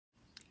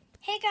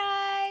Hey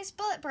guys,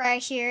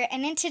 Breyer here,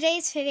 and in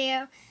today's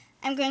video,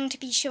 I'm going to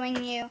be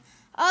showing you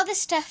all the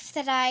stuff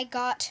that I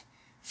got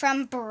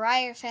from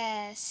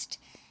Breyerfest.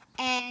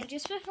 And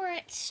just before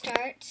it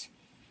starts,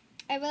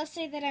 I will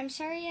say that I'm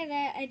sorry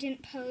that I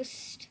didn't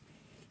post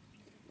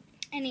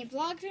any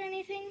vlogs or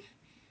anything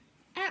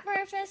at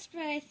Breyerfest,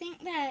 but I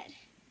think that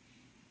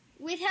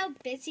with how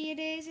busy it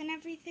is and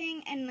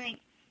everything, and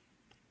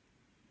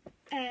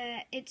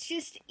it's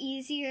just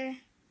easier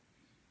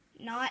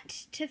not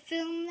to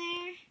film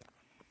there.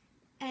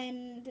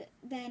 And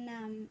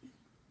then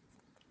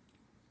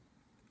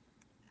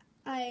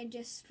I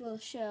just will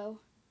show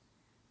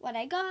what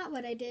I got,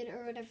 what I did,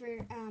 or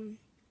whatever.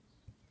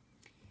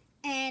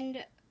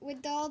 And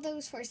with all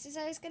those horses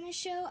I was going to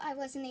show, I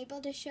wasn't able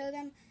to show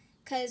them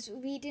because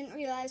we didn't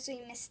realize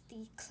we missed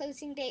the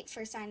closing date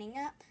for signing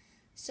up.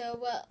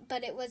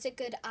 But it was a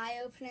good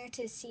eye-opener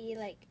to see,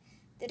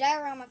 the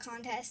diorama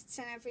contests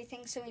and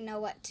everything, so we know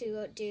what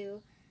to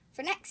do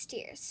for next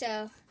year.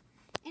 So,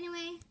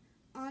 anyway,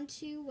 on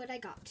to what I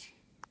got.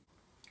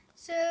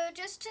 So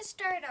just to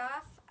start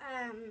off,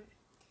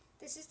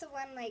 this is the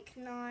one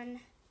non-model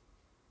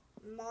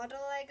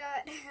I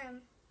got.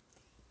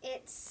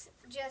 It's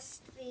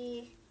just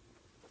the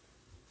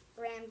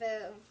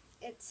Rambo.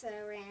 It's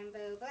a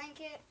Rambo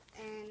blanket,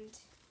 and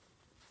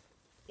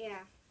yeah,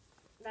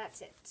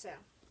 that's it. So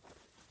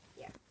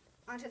yeah,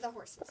 onto the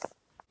horses.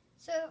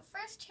 So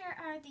first, here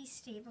are the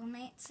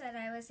stablemates that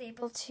I was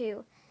able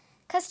to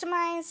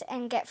customize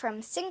and get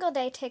from single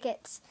day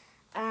tickets.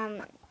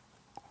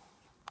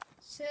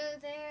 So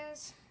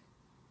there's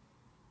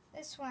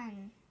this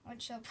one,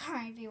 which you'll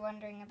probably be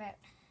wondering about,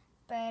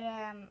 but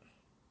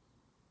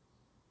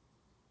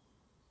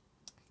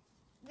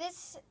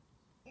this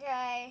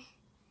guy,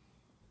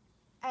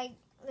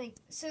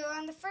 so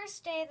on the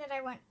first day that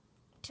I went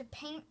to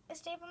paint a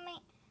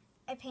stablemate,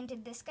 I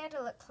painted this guy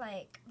to look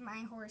like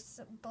my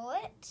horse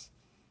Bullet,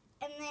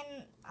 and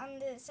then on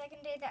the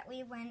second day that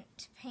we went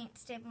to paint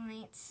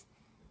stablemates,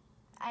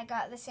 I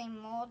got the same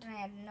mold and I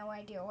had no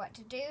idea what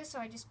to do, so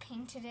I just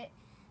painted it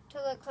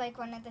to look like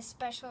one of the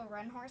special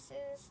run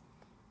horses,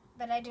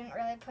 but I didn't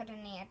really put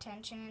any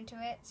attention into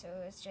it, so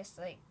it was just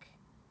so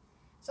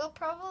I'll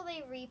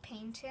probably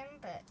repaint him,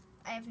 but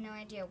I have no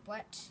idea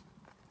what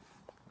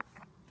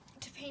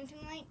to paint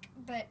him like,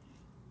 but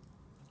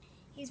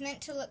he's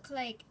meant to look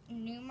like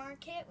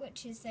Newmarket,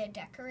 which is the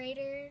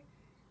decorator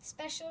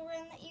special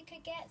run that you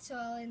could get, so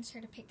I'll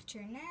insert a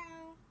picture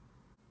now.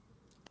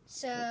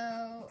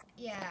 So,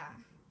 yeah.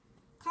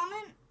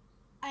 Comment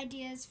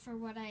ideas for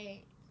what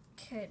I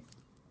could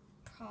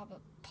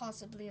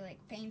possibly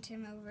paint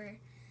him over.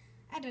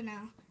 I don't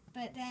know.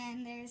 But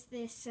then there's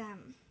this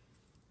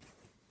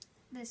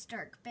this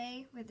dark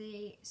bay with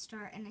a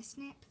star and a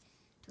snip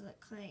to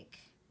look like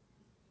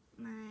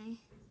my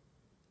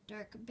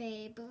dark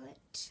bay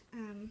Bullet.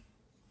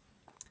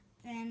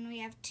 Then we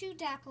have two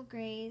dapple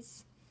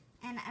grays,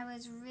 and I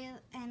was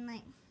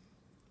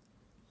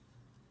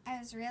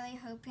really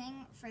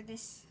hoping for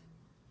this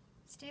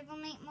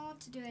stablemate mold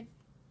to do a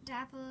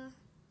dapple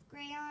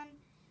gray on,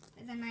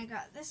 but then I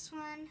got this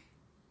one,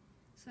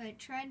 so I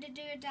tried to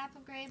do a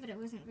dapple gray, but it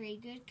wasn't very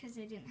good because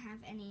I didn't have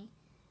any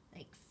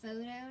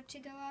photo to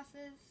go off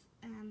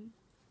of,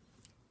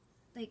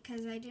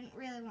 because I didn't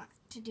really want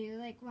to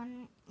do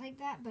one like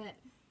that, but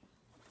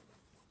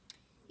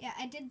yeah,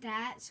 I did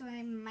that, so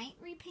I might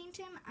repaint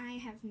him. I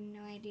have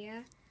no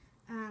idea.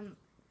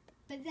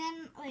 But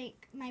then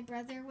my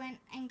brother went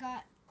and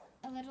got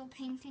a little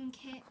painting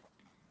kit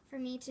for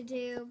me to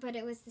do, but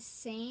it was the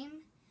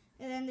same.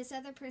 And then this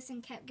other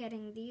person kept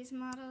getting these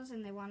models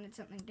and they wanted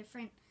something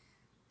different.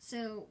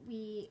 So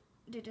we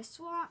did a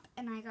swap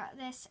and I got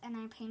this and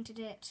I painted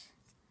it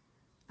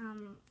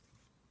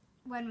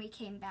when we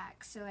came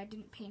back. So I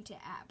didn't paint it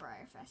at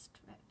Breyerfest,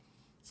 but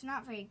it's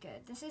not very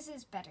good. This is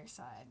his better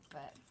side,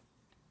 but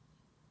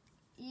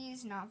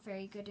he's not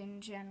very good in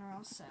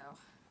general, so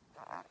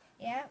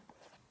yeah.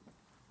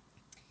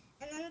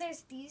 And then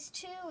there's these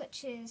two,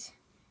 which is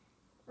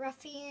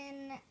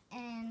Ruffian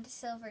and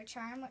Silver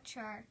Charm, which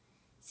are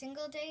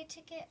single day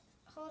ticket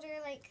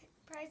holder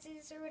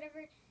prizes or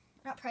whatever.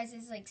 Not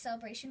prizes,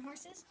 celebration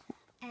horses.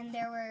 And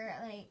there were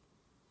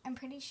I'm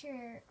pretty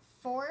sure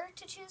 4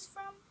 to choose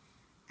from.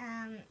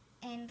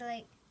 And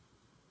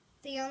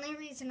the only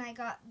reason I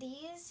got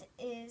these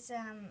is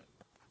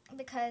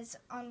because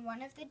on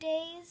one of the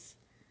days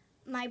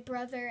my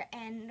brother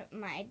and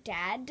my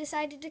dad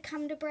decided to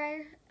come to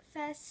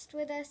Breyerfest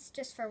with us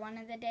just for one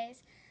of the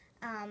days.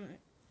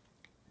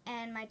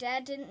 And my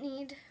dad didn't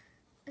need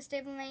a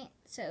stablemate,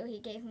 so he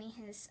gave me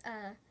his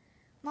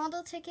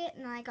model ticket,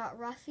 and I got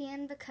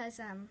Ruffian because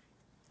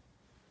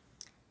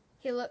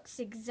he looks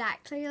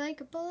exactly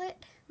like a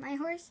Bullet, my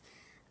horse,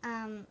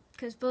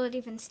 because Bullet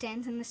even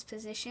stands in this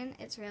position.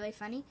 It's really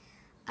funny.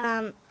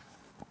 And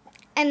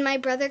my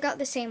brother got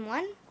the same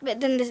one, but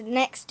then the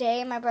next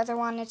day my brother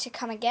wanted to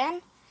come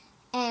again,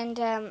 and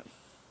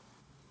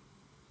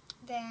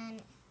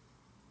then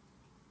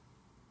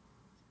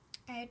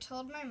I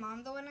told my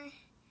mom the one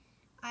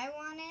I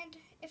wanted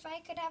if I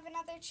could have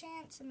another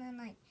chance, and then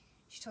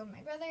she told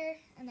my brother,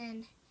 and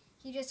then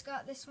he just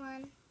got this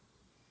one.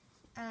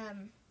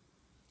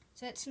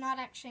 So it's not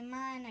actually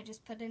mine. I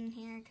just put it in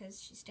here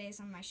because she stays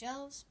on my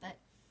shelves, but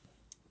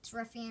it's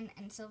Ruffian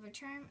and Silver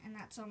Charm, and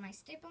that's all my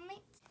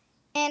stablemates.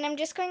 And I'm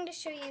just going to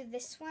show you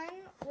this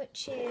one,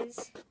 which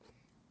is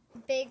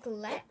Big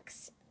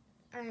Lex.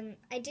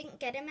 I didn't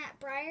get him at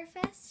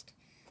Breyerfest,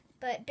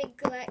 but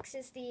Big Lex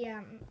is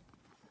the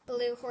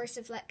blue horse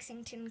of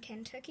Lexington,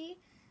 Kentucky.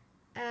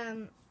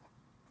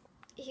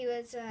 He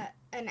was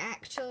an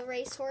actual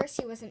racehorse.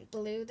 He wasn't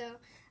blue, though,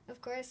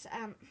 of course.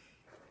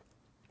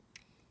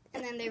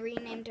 And then they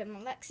renamed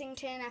him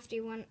Lexington after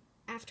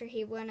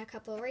he won a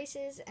couple of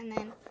races, and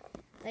then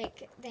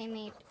they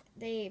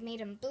made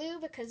him blue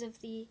because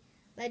of the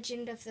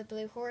legend of the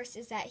blue horse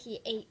is that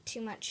he ate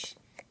too much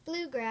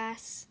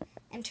bluegrass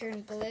and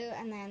turned blue,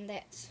 and then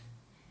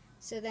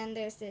then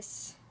there's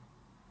this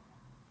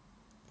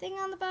thing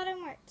on the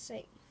bottom where it's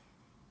like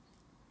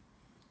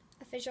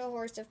official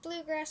horse of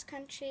bluegrass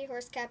country,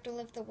 horse capital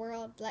of the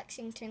world,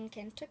 Lexington,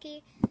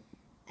 Kentucky.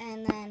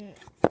 And then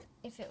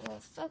if it will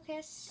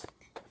focus,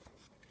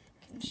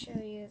 I can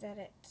show you that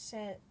it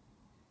said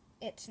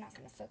it's not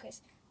going to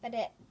focus, but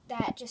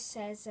that just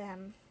says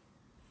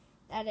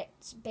that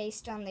it's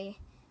based on the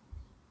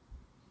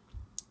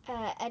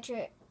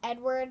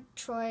Edward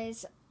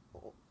Troy's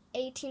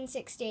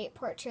 1868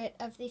 portrait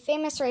of the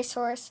famous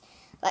racehorse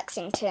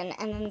Lexington,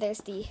 and then there's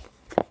the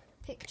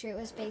picture it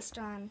was based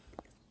on.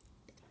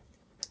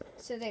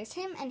 So there's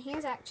him, and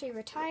he's actually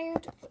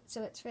retired,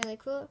 so it's really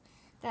cool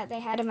that they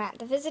had him at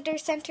the visitor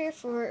center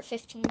for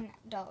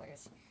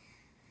 $15.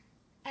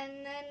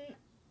 And then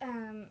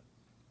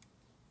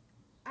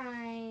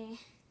I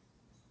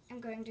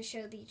am going to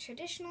show the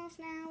traditionals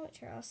now,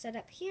 which are all set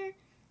up here.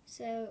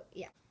 So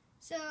yeah.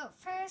 So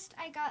first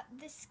I got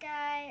this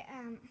guy.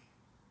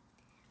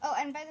 Oh,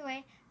 and by the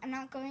way, I'm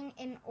not going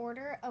in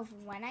order of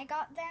when I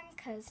got them,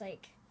 because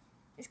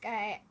this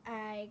guy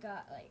I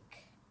got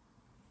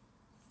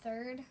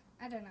third.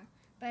 I don't know,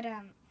 but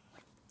I'm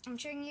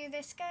showing you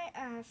this guy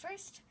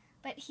first.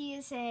 But he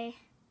is on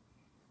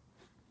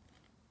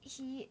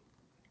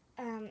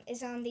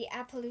the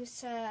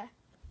Appaloosa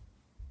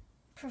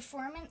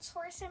performance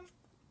horse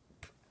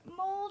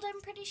mold.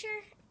 I'm pretty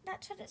sure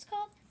that's what it's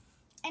called,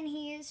 and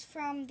he is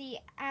from the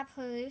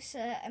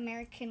Appaloosa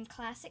American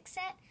Classic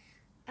set,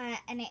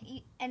 and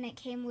it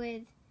came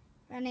with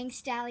Running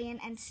Stallion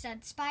and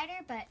Stud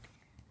Spider, but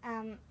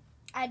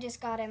I just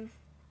got him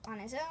on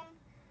his own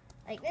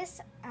like this,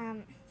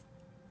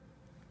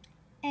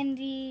 and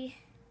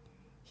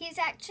he's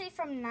actually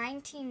from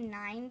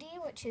 1990,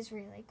 which is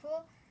really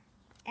cool,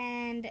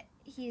 and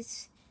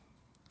he's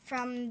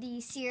from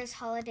the Sears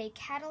Holiday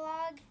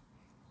Catalog,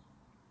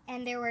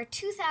 and there were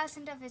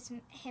 2,000 of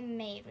him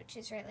made, which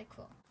is really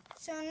cool.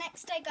 So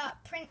next I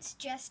got Prince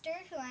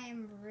Jester, who I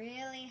am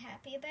really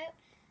happy about,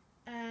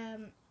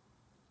 and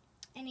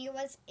he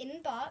was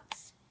in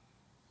box,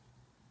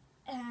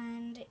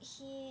 and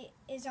he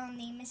is on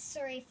the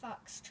Missouri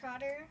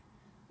Foxtrotter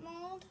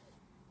mold,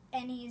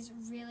 and he's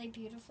really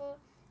beautiful,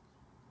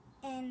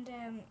 and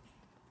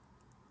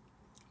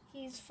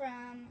he's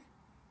from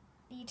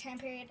the time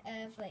period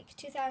of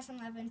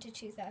 2011 to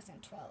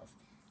 2012,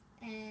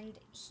 and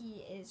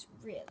he is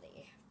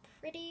really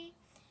pretty.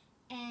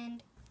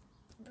 And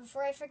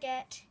before I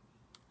forget,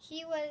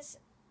 he was,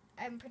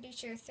 I'm pretty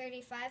sure,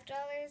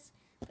 $35,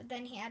 but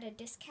then he had a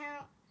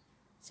discount,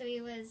 so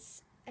he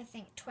was, I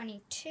think,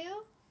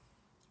 $22,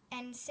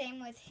 and same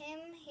with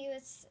him, he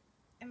was,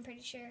 I'm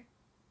pretty sure,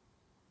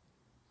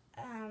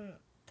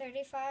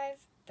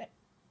 $35, but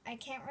I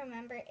can't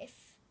remember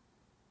if,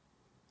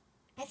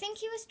 I think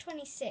he was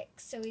 $26,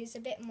 so he's a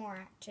bit more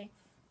actually.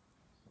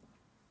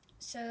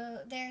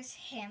 So there's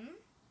him,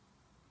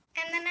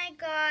 and then I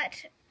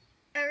got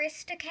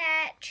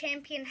Aristocat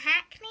Champion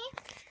Hackney,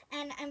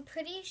 and I'm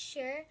pretty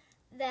sure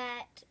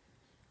that,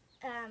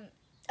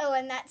 oh,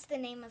 and that's the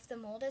name of the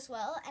mold as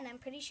well, and I'm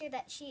pretty sure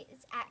that she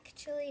is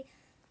actually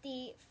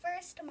the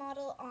first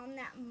model on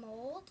that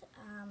mold.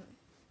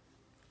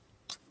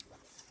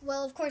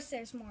 Well, of course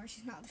there's more.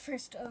 She's not the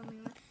first only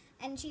one.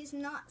 And she's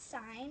not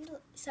signed.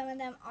 Some of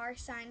them are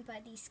signed by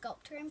the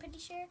sculptor, I'm pretty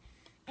sure.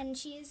 And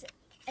she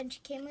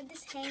came with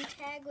this hang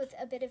tag with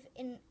a bit of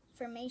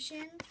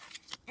information.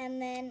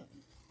 And then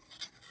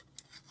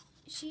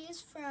she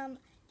is from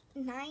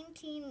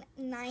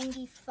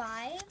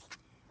 1995.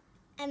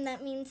 And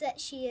that means that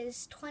she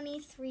is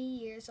 23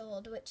 years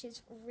old, which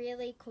is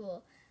really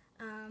cool.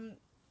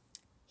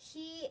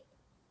 He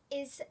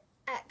is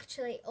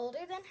actually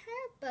older than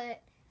her,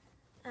 but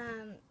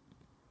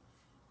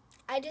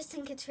I just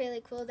think it's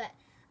really cool that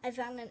I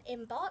found an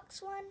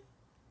in-box one,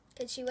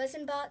 because she was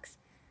in box,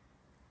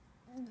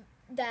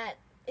 that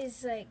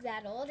is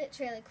that old. It's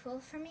really cool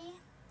for me.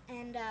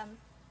 And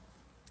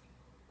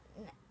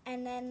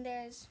then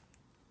there's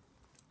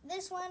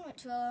this one,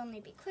 which will only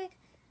be quick,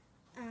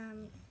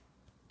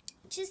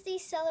 which is the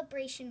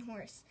Celebration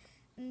Horse.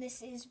 And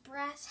this is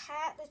Brass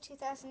Hat, the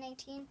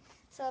 2018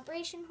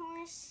 Celebration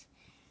Horse.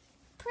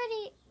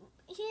 Pretty,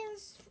 he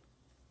is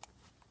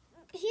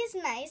he's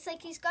nice.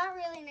 Like, he's got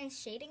really nice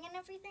shading and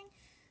everything,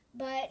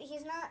 but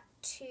he's not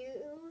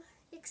too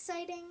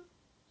exciting.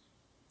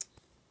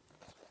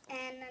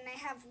 And then I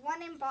have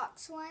one in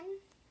box one,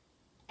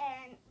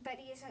 but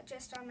he's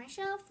just on my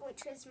shelf,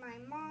 which is my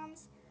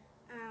mom's.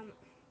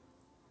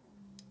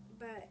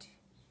 But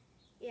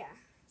yeah,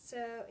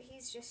 so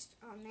he's just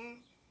on there.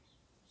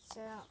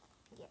 So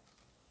yeah,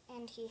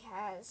 and he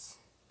has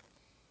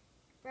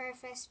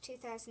Breyerfest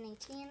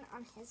 2018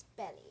 on his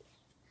belly.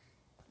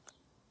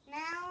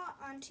 Now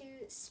on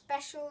to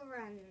special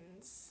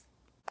runs.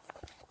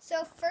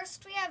 So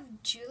first we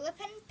have Julep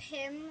and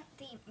Pim,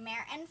 the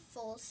Mare and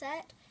Foal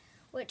set,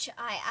 which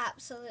I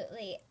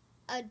absolutely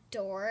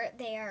adore.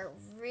 They are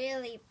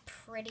really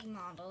pretty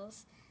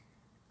models.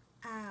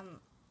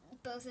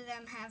 Both of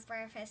them have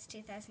Breyerfest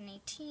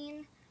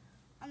 2018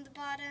 on the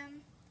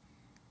bottom.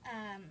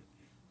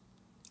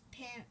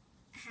 Pim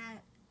has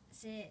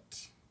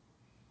it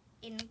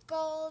in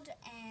gold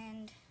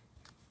and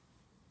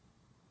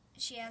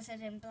she has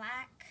it in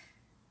black.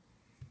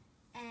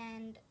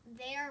 And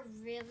they are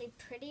really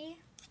pretty.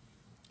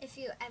 If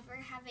you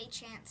ever have a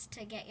chance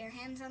to get your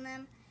hands on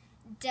them,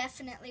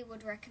 definitely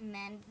would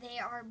recommend. They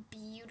are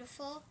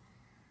beautiful.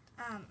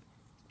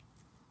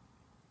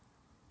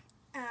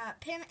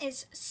 Pim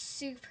is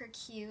super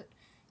cute.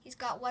 He's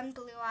got one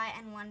blue eye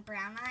and one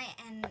brown eye,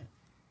 and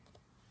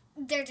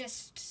they're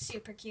just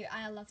super cute.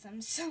 I love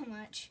them so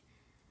much.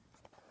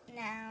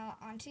 Now,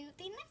 on to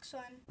the next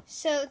one.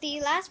 So, the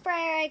last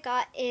Breyer I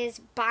got is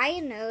By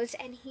a Nose,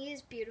 and he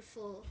is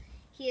beautiful.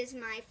 He is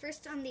my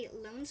first on the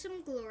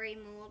Lonesome Glory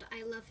mold.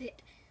 I love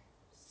it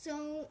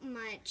so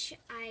much.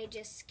 I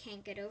just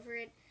can't get over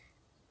it.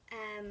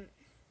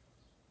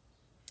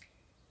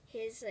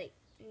 His,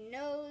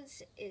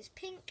 nose is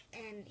pink,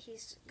 and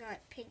he's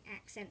got pink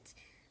accents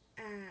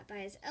by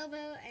his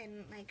elbow,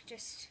 and,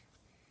 just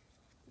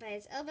by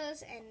his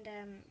elbows, and,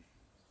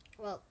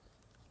 well,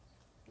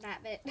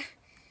 that bit.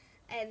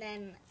 And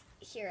then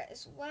here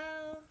as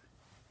well,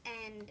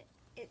 and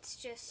it's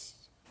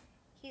just,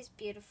 he's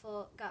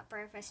beautiful. Got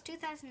Breyerfest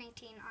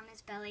 2018 on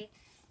his belly,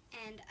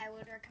 and I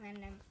would recommend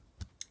him.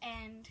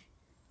 And,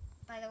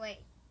 by the way,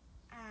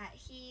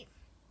 he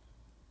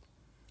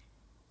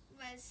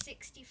was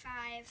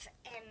 65,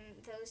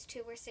 and those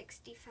two were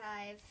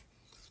 65,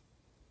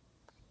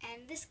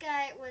 and this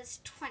guy was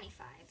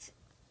 25,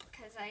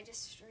 because I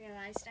just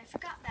realized I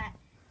forgot that.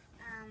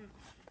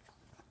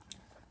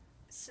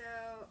 So,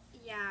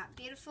 yeah,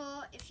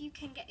 beautiful. If you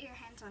can get your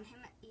hands on him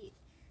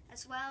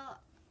as well,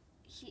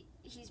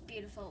 he's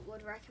beautiful.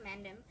 Would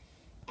recommend him.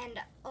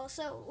 And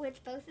also,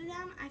 with both of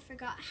them, I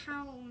forgot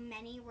how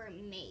many were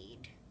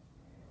made.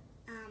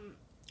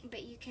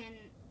 But you can,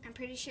 I'm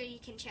pretty sure you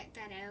can check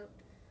that out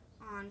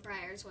on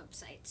Breyer's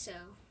website. So,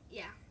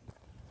 yeah,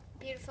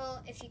 beautiful.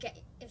 If you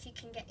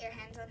can get your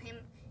hands on him,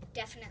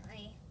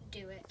 definitely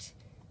do it.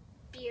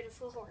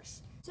 Beautiful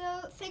horse.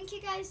 So, thank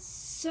you guys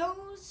so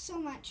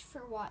much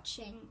for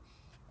watching,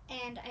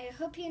 and I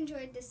hope you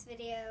enjoyed this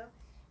video,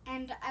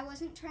 and I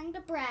wasn't trying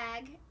to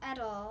brag at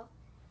all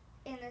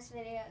in this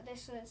video.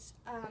 This was,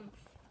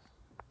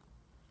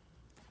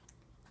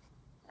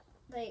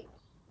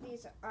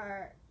 these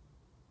are,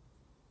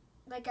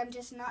 I'm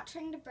just not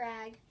trying to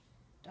brag.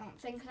 Don't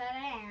think that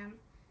I am.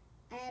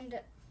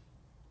 And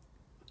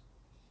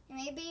you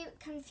may be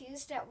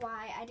confused at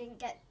why I didn't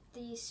get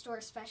the store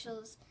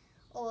specials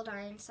Old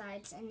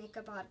Ironsides and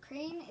Ichabod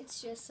Crane.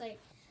 It's just I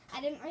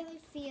didn't really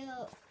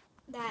feel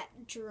that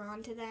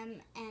drawn to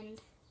them, and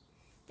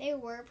they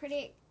were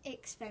pretty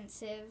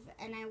expensive,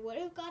 and I would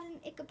have gotten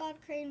Ichabod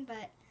Crane,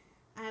 but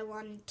I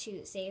wanted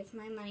to save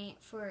my money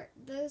for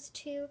those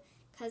two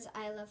because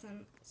I love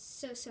them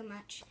so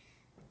much.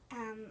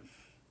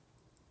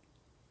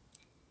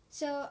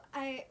 So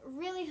I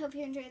really hope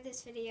you enjoyed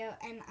this video,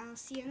 and I'll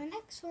see you in the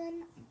next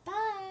one.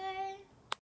 Bye!